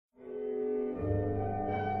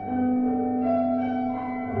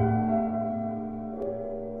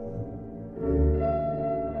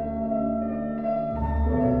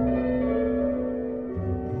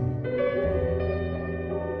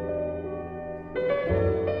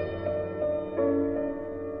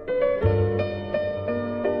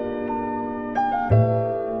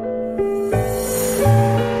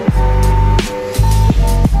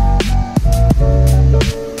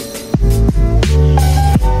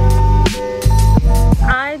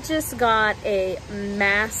just got a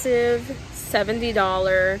massive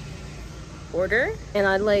 $70 order, and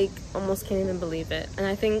I like almost can't even believe it. And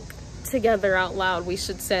I think together out loud we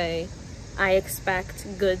should say, I expect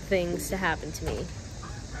good things to happen to me.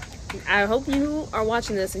 I hope you are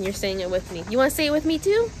watching this and you're saying it with me. You want to say it with me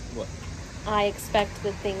too? What? I expect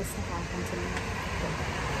good things to happen to me.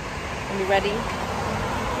 Are you ready?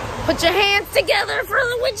 Put your hands together for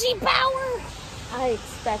the witchy power! I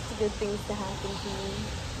expect good things to happen to me.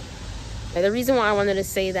 The reason why I wanted to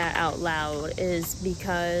say that out loud is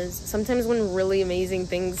because sometimes when really amazing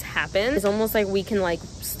things happen, it's almost like we can like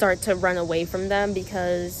start to run away from them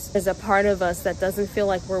because there's a part of us that doesn't feel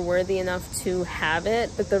like we're worthy enough to have it.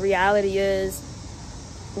 But the reality is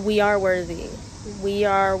we are worthy. We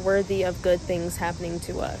are worthy of good things happening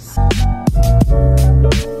to us.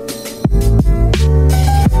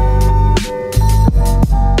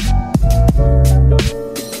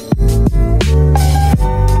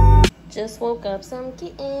 Just woke up some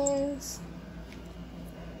kittens.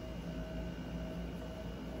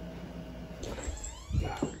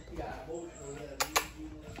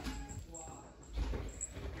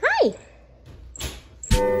 Hi.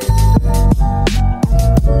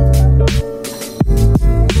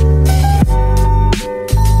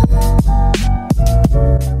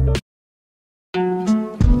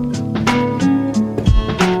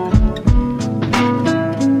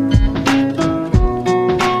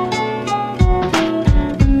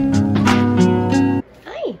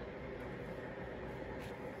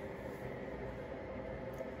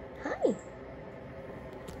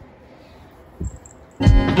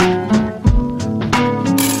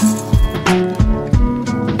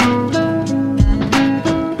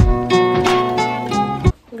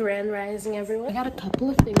 Everyone. I got a couple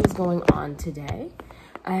of things going on today.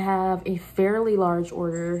 I have a fairly large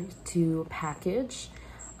order to package.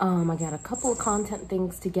 I got a couple of content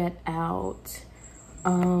things to get out. I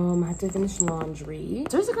have to finish laundry.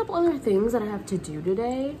 There's a couple other things that I have to do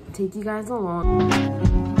today. Take you guys along.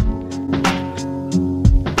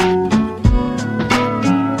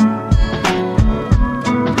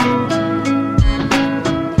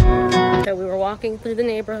 Walking through the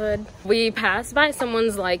neighborhood, we passed by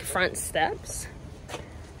someone's like front steps,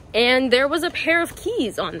 and there was a pair of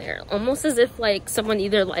keys on there, almost as if like someone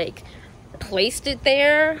either like placed it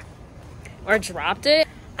there or dropped it.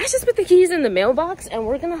 I just put the keys in the mailbox, and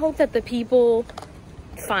we're gonna hope that the people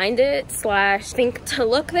find it / think to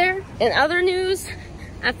look there. In other news,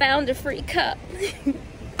 I found a free cup.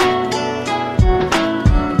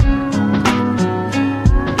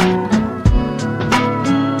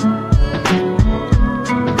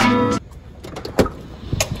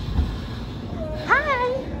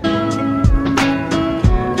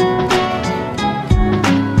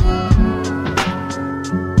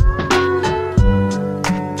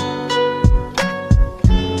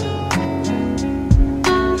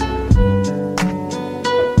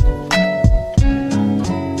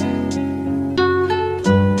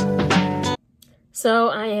 So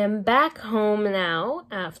I am back home now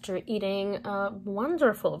after eating a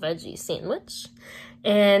wonderful veggie sandwich,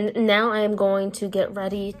 and now I am going to get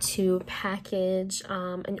ready to package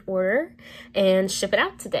an order and ship it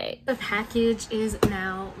out today. The package is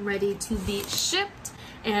now ready to be shipped,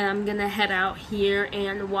 and I'm gonna head out here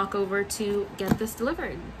and walk over to get this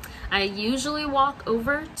delivered. I usually walk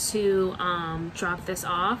over to drop this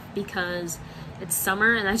off because it's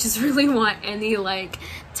summer and I just really want any like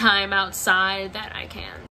time outside that I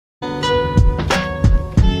can.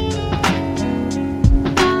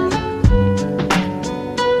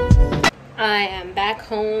 I am back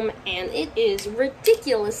home and it is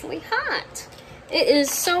ridiculously hot. It is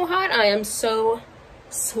so hot. I am so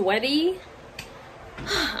sweaty.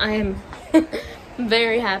 I am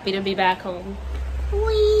very happy to be back home.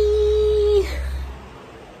 Whee!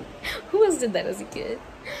 Who else did that as a kid?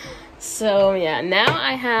 So yeah, now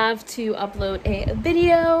I have to upload a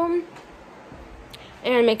video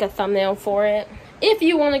and make a thumbnail for it. If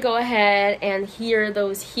you want to go ahead and hear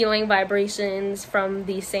those healing vibrations from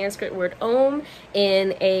the Sanskrit word Om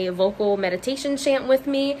in a vocal meditation chant with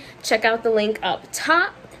me, check out the link up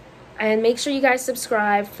top. And make sure you guys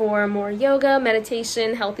subscribe for more yoga,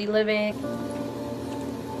 meditation, healthy living.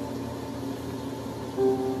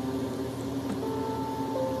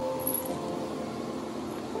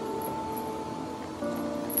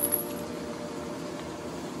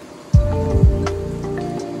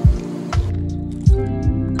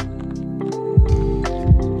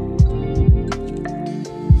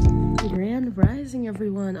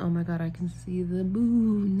 Everyone, oh my god, I can see the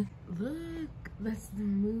moon. Look, that's the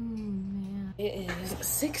moon, man. It is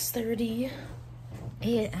 6:30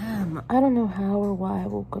 a.m. I don't know how or why I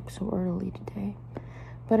woke up so early today,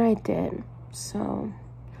 but I did. So,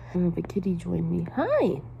 the kitty joined me.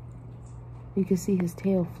 Hi! You can see his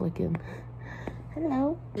tail flicking.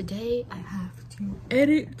 Hello. Today I have to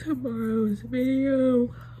edit tomorrow's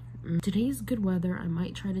video. Today's good weather. I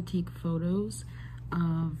might try to take photos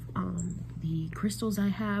of the crystals I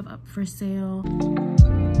have up for sale.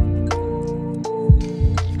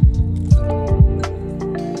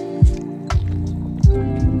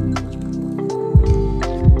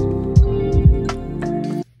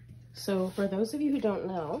 So for those of you who don't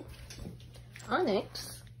know,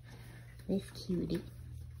 Onyx, this cutie,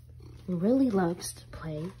 really loves to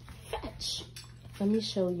play fetch. Let me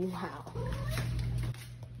show you how.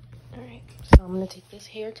 All right, so I'm gonna take this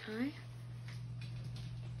hair tie.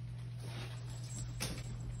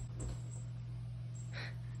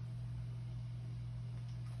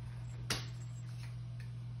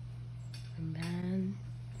 And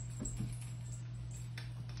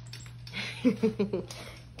then,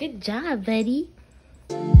 good job, buddy.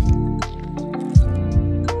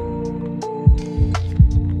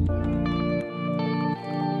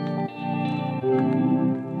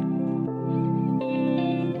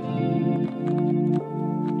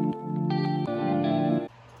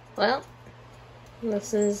 Well,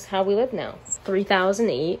 this is how we live now.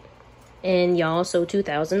 3008 and y'all so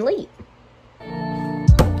 2000 late.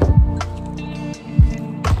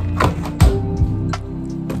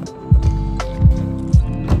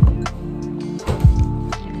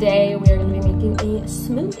 Today we are going to be making a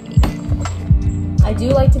smoothie. I do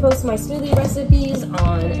like to post my smoothie recipes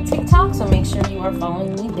on TikTok, so make sure you are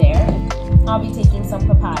following me there. I'll be taking some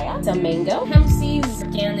papaya, some mango, hemp seeds,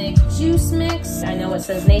 organic juice mix. I know it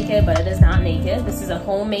says naked, but it is not naked. This is a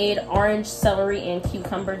homemade orange, celery, and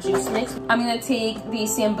cucumber juice mix. I'm gonna take the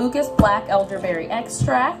Sambucus black elderberry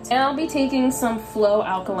extract, and I'll be taking some Flow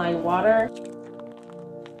alkaline water.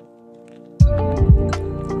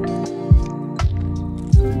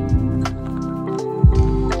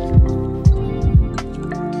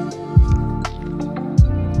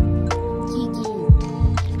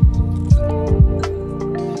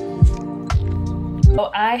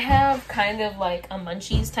 I have kind of like a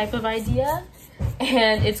munchies type of idea,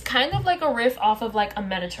 and it's kind of like a riff off of like a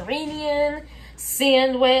Mediterranean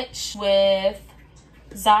sandwich with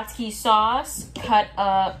Tzatziki sauce, cut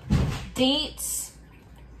up dates,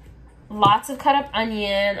 lots of cut up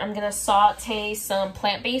onion. I'm gonna saute some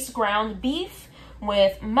plant-based ground beef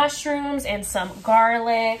with mushrooms and some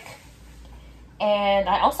garlic, and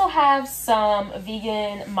I also have some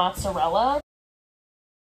vegan mozzarella.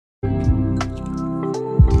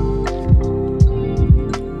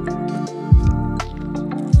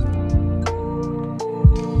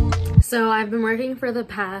 So I've been working for the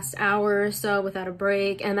past hour or so without a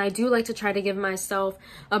break, and I do like to try to give myself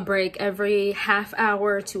a break every half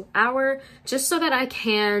hour to hour, just so that I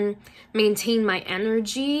can maintain my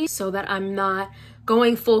energy, so that I'm not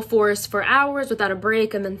going full force for hours without a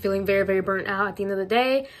break and then feeling very, very burnt out at the end of the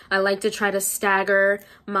day. I like to try to stagger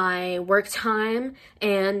my work time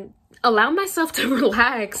and allow myself to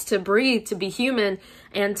relax, to breathe, to be human,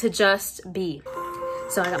 and to just be.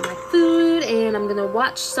 So I got my food and I'm gonna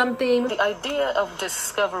watch something. The idea of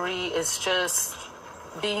discovery is just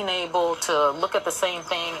being able to look at the same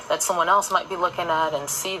thing that someone else might be looking at and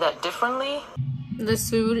see that differently. This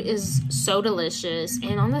food is so delicious.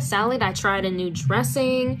 And on the salad, I tried a new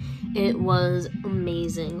dressing. It was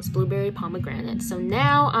amazing. It was blueberry pomegranate. So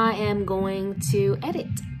now I am going to edit.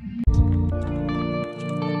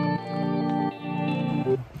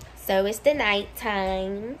 So it's the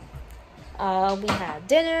nighttime. We had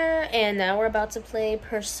dinner, and now we're about to play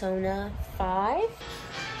Persona 5.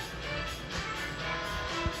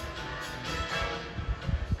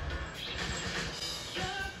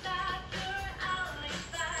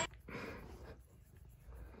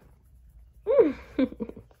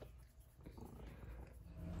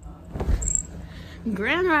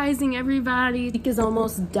 Grand Rising, everybody. The week is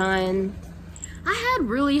almost done. I had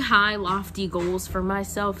really high, lofty goals for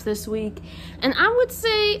myself this week, and I would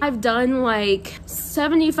say I've done like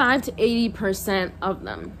 75 to 80% of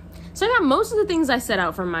them. So I got most of the things I set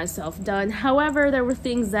out for myself done. However, there were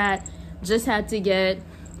things that just had to get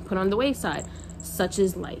put on the wayside, such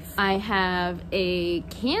as life. I have a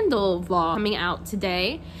candle vlog coming out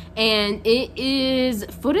today, and it is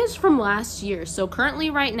footage from last year. So currently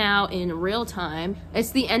right now in real time,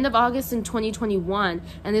 it's the end of August in 2021,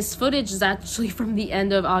 and this footage is actually from the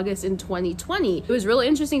end of August in 2020. It was really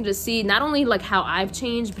interesting to see not only like how I've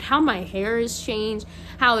changed, but how my hair has changed,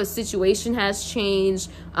 how the situation has changed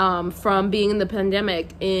from being in the pandemic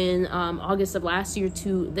in August of last year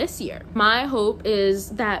to this year. My hope is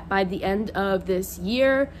that by the end of this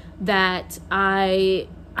year that I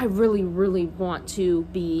really want to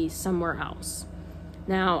be somewhere else.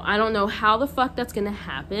 Now, I don't know how the fuck that's gonna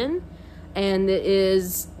happen, and it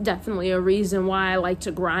is definitely a reason why I like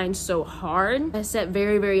to grind so hard. I set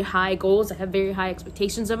very, very high goals. I have very high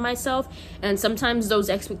expectations of myself, and sometimes those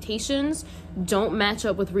expectations don't match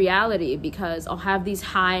up with reality, because I'll have these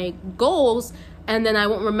high goals and then I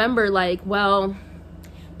won't remember, like, well,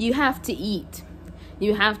 you have to eat,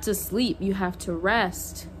 you have to sleep, you have to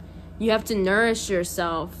rest, you have to nourish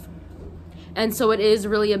yourself. And so it is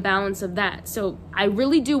really a balance of that. So I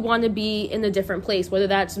really do want to be in a different place, whether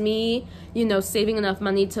that's me, you know, saving enough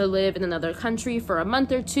money to live in another country for a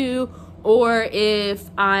month or two, or if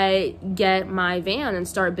I get my van and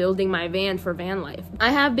start building my van for van life. I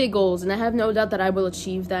have big goals and I have no doubt that I will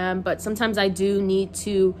achieve them, but sometimes I do need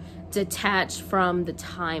to detach from the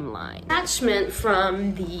timeline. Detachment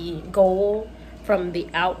from the goal, from the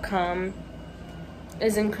outcome,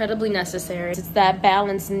 is incredibly necessary. It's that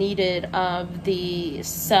balance needed of the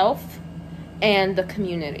self and the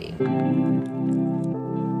community.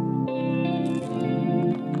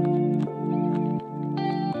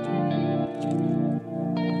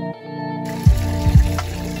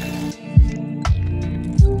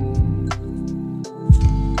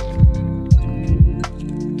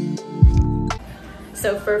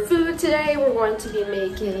 So for food today, we're going to be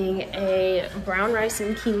making a brown rice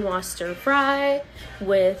and quinoa stir fry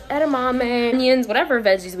with edamame, onions, whatever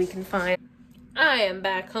veggies we can find. I am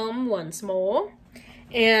back home once more,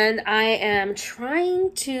 and I am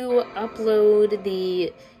trying to upload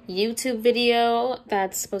the YouTube video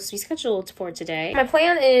that's supposed to be scheduled for today. My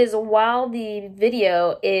plan is, while the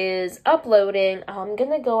video is uploading, I'm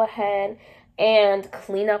gonna go ahead and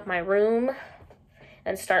clean up my room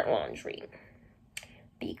and start laundry,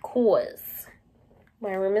 because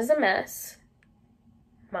my room is a mess.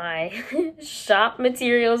 My shop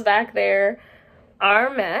materials back there are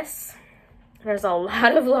a mess. There's a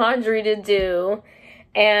lot of laundry to do,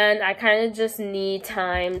 and I kind of just need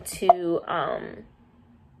time to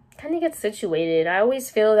kind of get situated. I always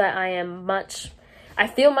feel that I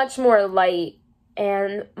feel much more light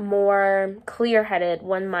and more clear-headed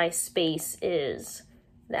when my space is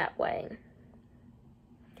that way.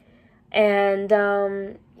 And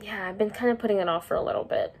yeah, I've been kind of putting it off for a little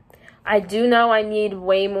bit. I do know I need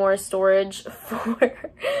way more storage for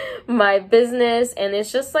my business, and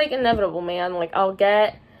it's just like inevitable, man. Like, I'll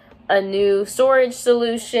get a new storage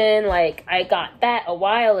solution. Like, I got that a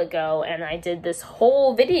while ago, and I did this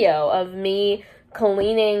whole video of me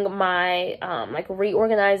cleaning my like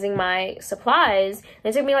reorganizing my supplies,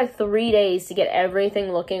 and it took me like 3 days to get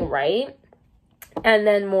everything looking right. And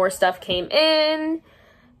then more stuff came in,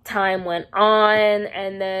 time went on,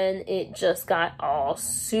 and then it just got all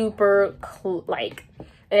super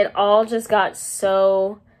it all just got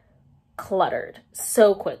so cluttered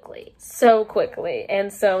so quickly.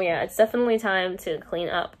 And so yeah, it's definitely time to clean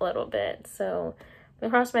up a little bit. So I'm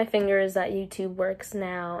gonna cross my fingers that YouTube works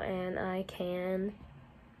now and I can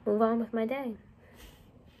move on with my day.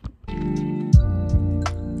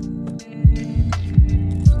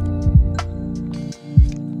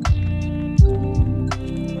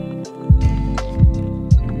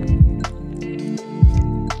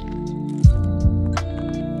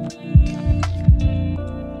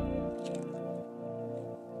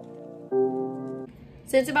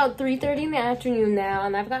 So it's about 3:30 in the afternoon now,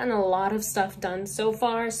 and I've gotten a lot of stuff done so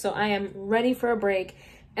far, so I am ready for a break,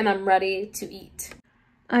 and I'm ready to eat.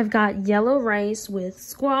 I've got yellow rice with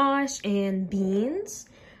squash and beans.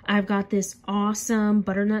 I've got this awesome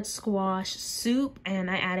butternut squash soup,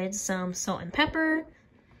 and I added some salt and pepper.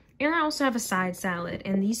 And I also have a side salad,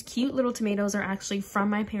 and these cute little tomatoes are actually from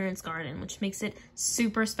my parents' garden, which makes it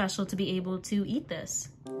super special to be able to eat this.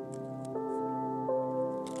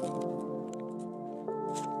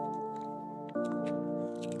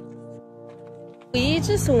 We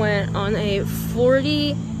just went on a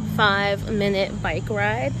 45-minute bike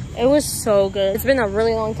ride. It was so good. It's been a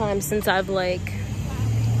really long time since I've like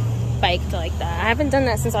biked like that. I haven't done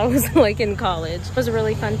that since I was like in college. It was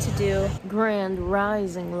really fun to do. Grand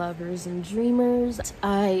rising, lovers and dreamers.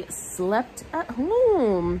 I slept at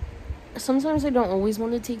home. Sometimes I don't always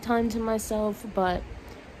want to take time to myself, but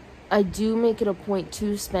I do make it a point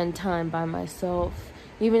to spend time by myself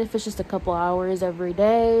even if it's just a couple hours every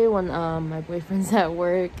day when my boyfriend's at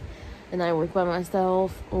work and I work by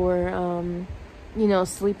myself, or you know,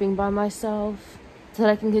 sleeping by myself, so that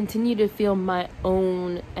I can continue to feel my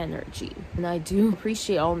own energy. And I do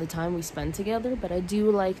appreciate all the time we spend together, but I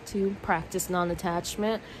do like to practice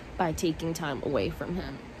non-attachment by taking time away from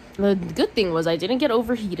him. The good thing was I didn't get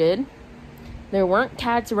overheated. There weren't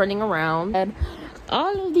cats running around. I had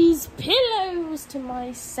all of these pillows to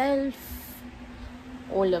myself.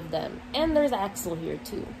 All of them. And there's Axel here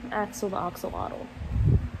too. Axel the axolotl.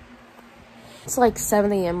 It's like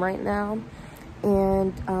 7 a.m. right now.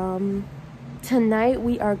 And tonight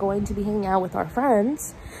we are going to be hanging out with our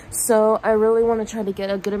friends. So I really want to try to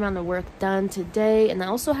get a good amount of work done today. And I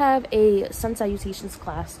also have a sun salutations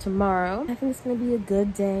class tomorrow. I think it's going to be a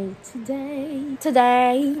good day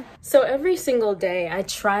today. So every single day I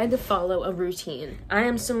try to follow a routine. I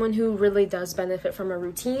am someone who really does benefit from a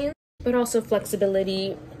routine, but also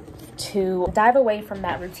flexibility to dive away from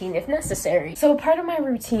that routine if necessary. So part of my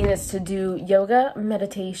routine is to do yoga,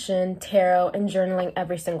 meditation, tarot, and journaling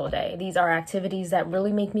every single day. These are activities that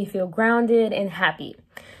really make me feel grounded and happy.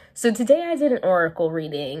 So today I did an oracle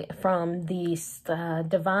reading from the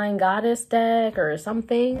Divine Goddess deck or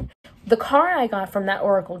something. The card I got from that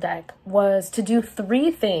oracle deck was to do 3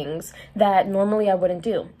 things that normally I wouldn't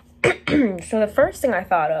do. So the first thing I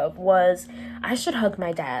thought of was I should hug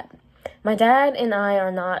my dad. My dad and I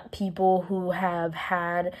are not people who have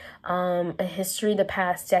had a history the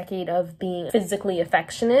past decade of being physically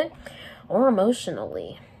affectionate or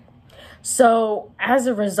emotionally. So as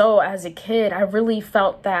a result, as a kid, I really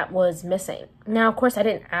felt that was missing. Now, of course, I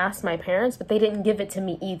didn't ask my parents, but they didn't give it to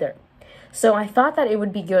me either. So I thought that it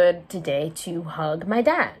would be good today to hug my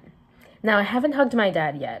dad. Now, I haven't hugged my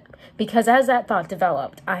dad yet because as that thought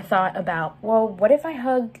developed, I thought about, well, what if I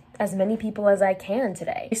hug as many people as I can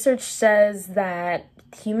today? Research says that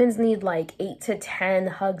humans need like 8 to 10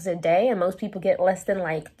 hugs a day, and most people get less than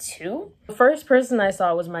like 2. The first person I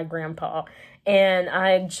saw was my grandpa, and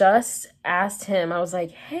I just asked him, I was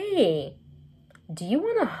like, hey, do you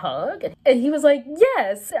want a hug? And he was like,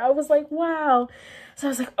 yes. I was like, wow. So I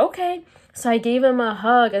was like, okay. So I gave him a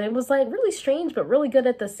hug, and it was like really strange, but really good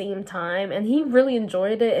at the same time. And he really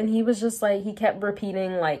enjoyed it. And he was just like, he kept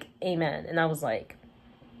repeating like, amen. And I was like,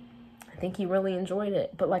 I think he really enjoyed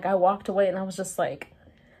it. But like, I walked away and I was just like,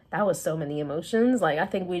 that was so many emotions. Like, I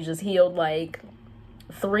think we just healed like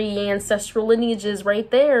 3 ancestral lineages right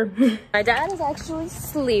there. My dad is actually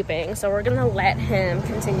sleeping, so we're gonna let him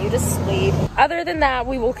continue to sleep. Other than that,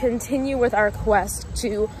 we will continue with our quest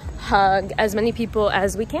to hug as many people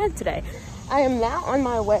as we can today. I am now on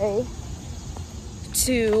my way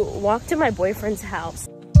to walk to my boyfriend's house.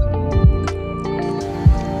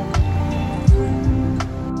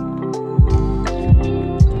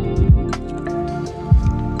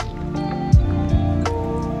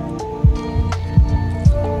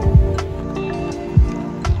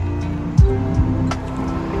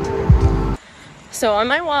 So on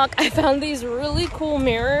my walk, I found these really cool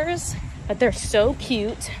mirrors, but they're so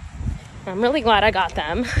cute. I'm really glad I got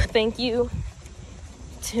them. Thank you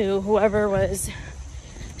to whoever was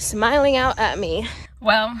smiling out at me.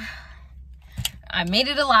 Well, I made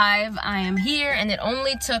it alive. I am here, and it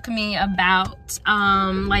only took me about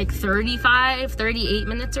like 38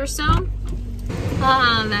 minutes or so.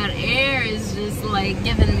 Oh, that air is just like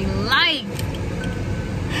giving me life.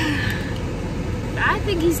 I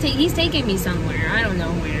think he's taking me somewhere. I don't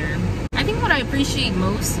know where. I think what I appreciate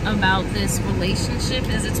most about this relationship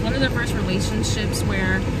is it's one of the first relationships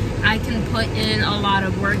where I can put in a lot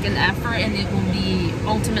of work and effort, and it will be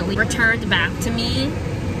ultimately returned back to me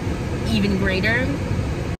even greater.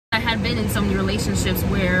 I had been in so many relationships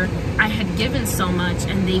where I had given so much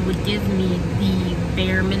and they would give me the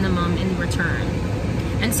bare minimum in return.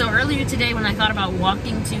 And so earlier today when I thought about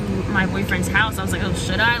walking to my boyfriend's house, I was like, oh,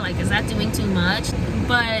 should I? Like, is that doing too much?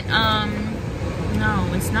 But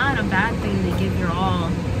no, it's not a bad thing to give your all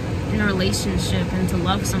in a relationship and to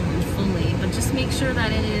love someone fully, but just make sure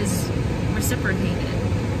that it is reciprocated.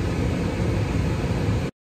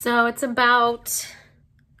 So it's about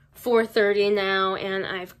 4:30 now, and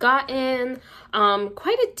I've gotten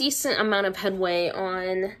quite a decent amount of headway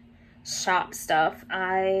on shop stuff.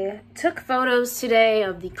 I took photos today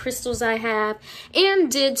of the crystals I have and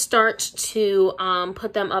did start to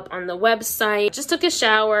put them up on the website. Just took a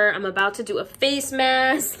shower. I'm about to do a face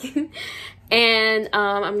mask and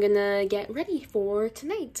I'm gonna get ready for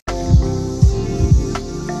tonight.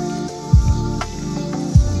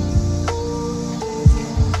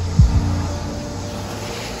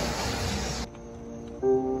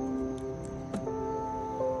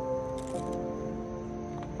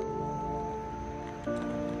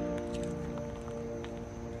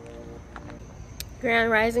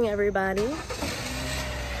 Grand Rising, everybody.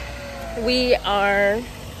 We are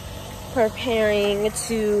preparing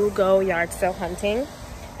to go yard sale hunting.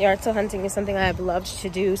 Yard sale hunting is something I've loved to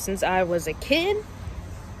do since I was a kid.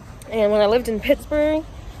 And when I lived in Pittsburgh,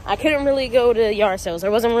 I couldn't really go to yard sales.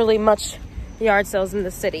 There wasn't really much yard sales in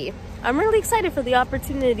the city. I'm really excited for the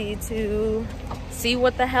opportunity to see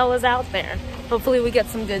what the hell is out there. Hopefully we get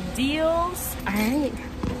some good deals. All right,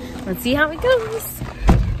 let's see how it goes.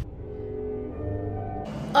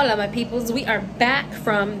 Hola, my peoples. We are back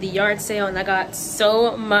from the yard sale and I got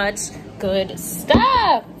so much good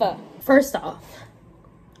stuff. First off,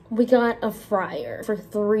 we got a fryer for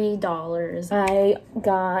 $3. I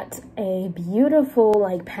got a beautiful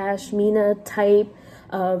like pashmina type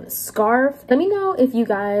of scarf. Let me know if you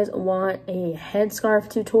guys want a headscarf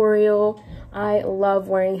tutorial. I love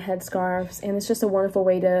wearing headscarves and it's just a wonderful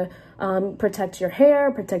way to protect your hair,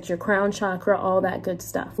 protect your crown chakra, all that good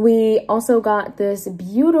stuff. We also got this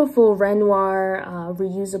beautiful Renoir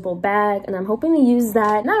reusable bag, and I'm hoping to use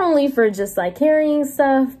that not only for just like carrying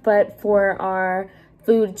stuff, but for our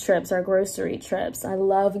food trips, our grocery trips. I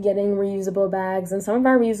love getting reusable bags, and some of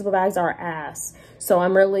our reusable bags are ass. So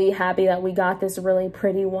I'm really happy that we got this really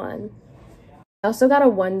pretty one. I also got a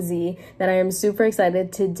onesie that I am super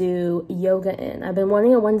excited to do yoga in. I've been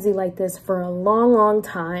wanting a onesie like this for a long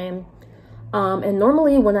time. And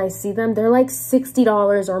normally when I see them, they're like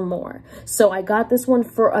 $60 or more. So I got this one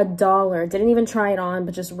for $1. Didn't even try it on,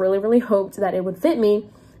 but just really hoped that it would fit me.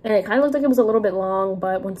 And it kind of looked like it was a little bit long,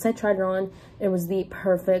 but once I tried it on, it was the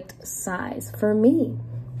perfect size for me.